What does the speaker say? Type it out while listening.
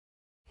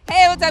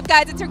What's up,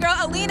 guys? It's your girl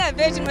Alina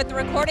Vision with the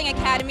Recording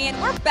Academy,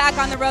 and we're back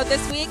on the road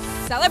this week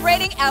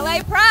celebrating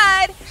LA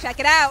Pride.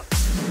 Check it out.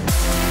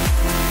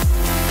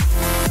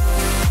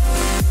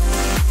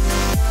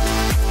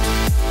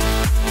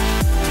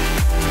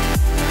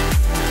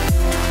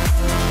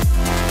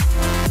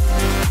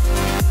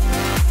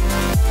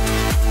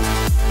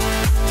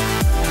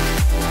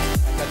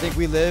 I think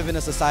we live in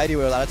a society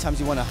where a lot of times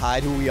we want to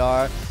hide who we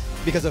are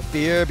because of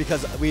fear,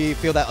 because we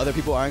feel that other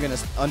people aren't going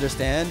to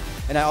understand.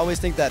 And I always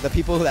think that the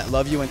people that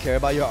love you and care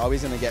about you are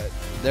always going to get it.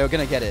 They're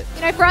going to get it.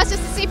 You know, for us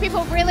just to see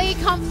people really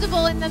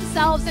comfortable in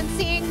themselves and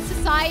seeing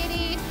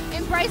society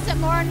embrace it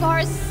more and more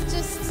is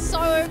just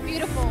so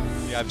beautiful.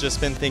 Yeah, I've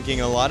just been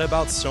thinking a lot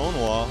about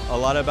Stonewall, a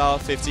lot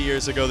about 50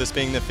 years ago, this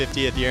being the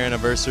 50th year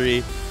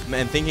anniversary,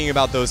 and thinking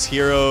about those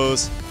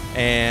heroes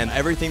and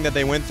everything that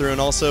they went through, and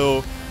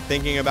also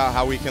thinking about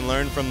how we can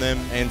learn from them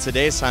in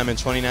today's time in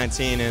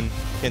 2019 and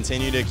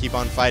continue to keep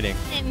on fighting.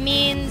 It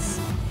means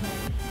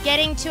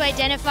getting to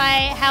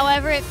identify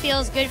however it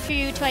feels good for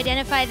you to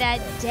identify that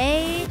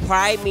day.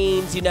 Pride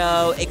means, you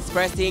know,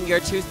 expressing your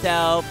true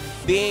self,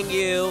 being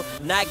you,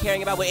 not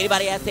caring about what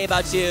anybody has to say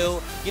about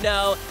you, you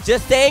know,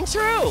 just staying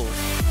true.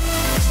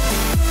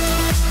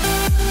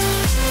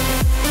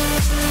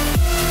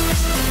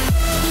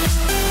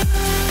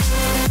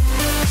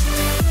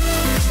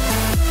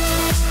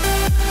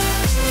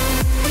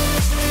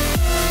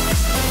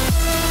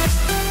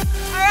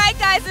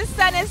 The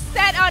sun is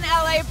set on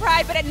LA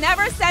Pride, but it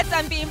never sets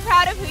on being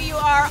proud of who you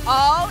are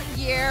all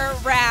year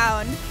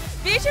round.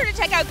 Be sure to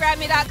check out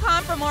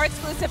GRAMMY.com for more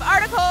exclusive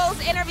articles,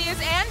 interviews,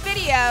 and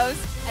videos.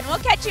 And we'll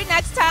catch you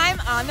next time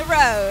on the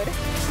road.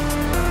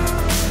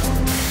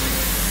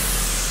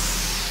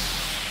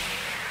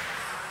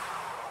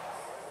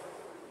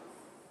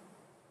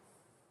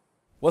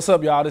 What's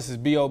up, y'all? This is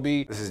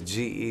B.O.B. This is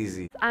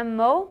G-Eazy. I'm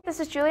Mo. This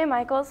is Julia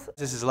Michaels.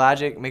 This is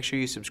Logic. Make sure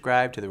you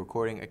subscribe to the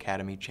Recording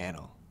Academy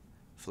channel.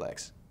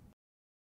 Flex.